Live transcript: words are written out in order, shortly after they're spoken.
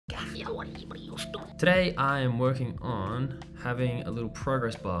Today I am working on having a little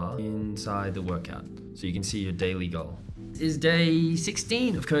progress bar inside the workout so you can see your daily goal. This is day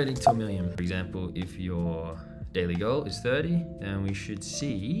 16 of coding to a million. For example, if your daily goal is 30, then we should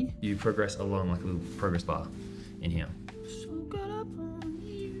see you progress along like a little progress bar in here. So got up on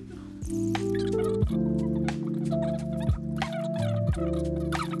you.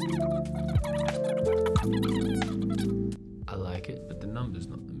 I like it, but the number's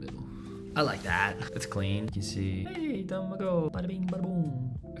not in the middle. I like that. It's clean. You can see, hey, done my goal. Bada bing, bada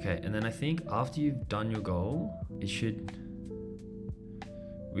boom. Okay, and then I think after you've done your goal, we should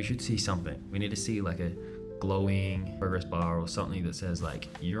see something. We need to see like a glowing progress bar or something that says like,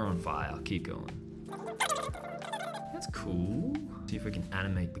 you're on fire, keep going. That's cool. See if we can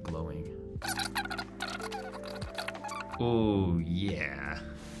animate the glowing. Oh yeah.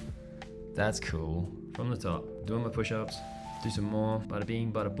 That's cool. From the top, doing my push-ups, do some more, bada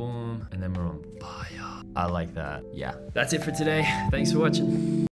bing, bada boom, and then we're on fire. I like that. Yeah, that's it for today. Thanks for watching.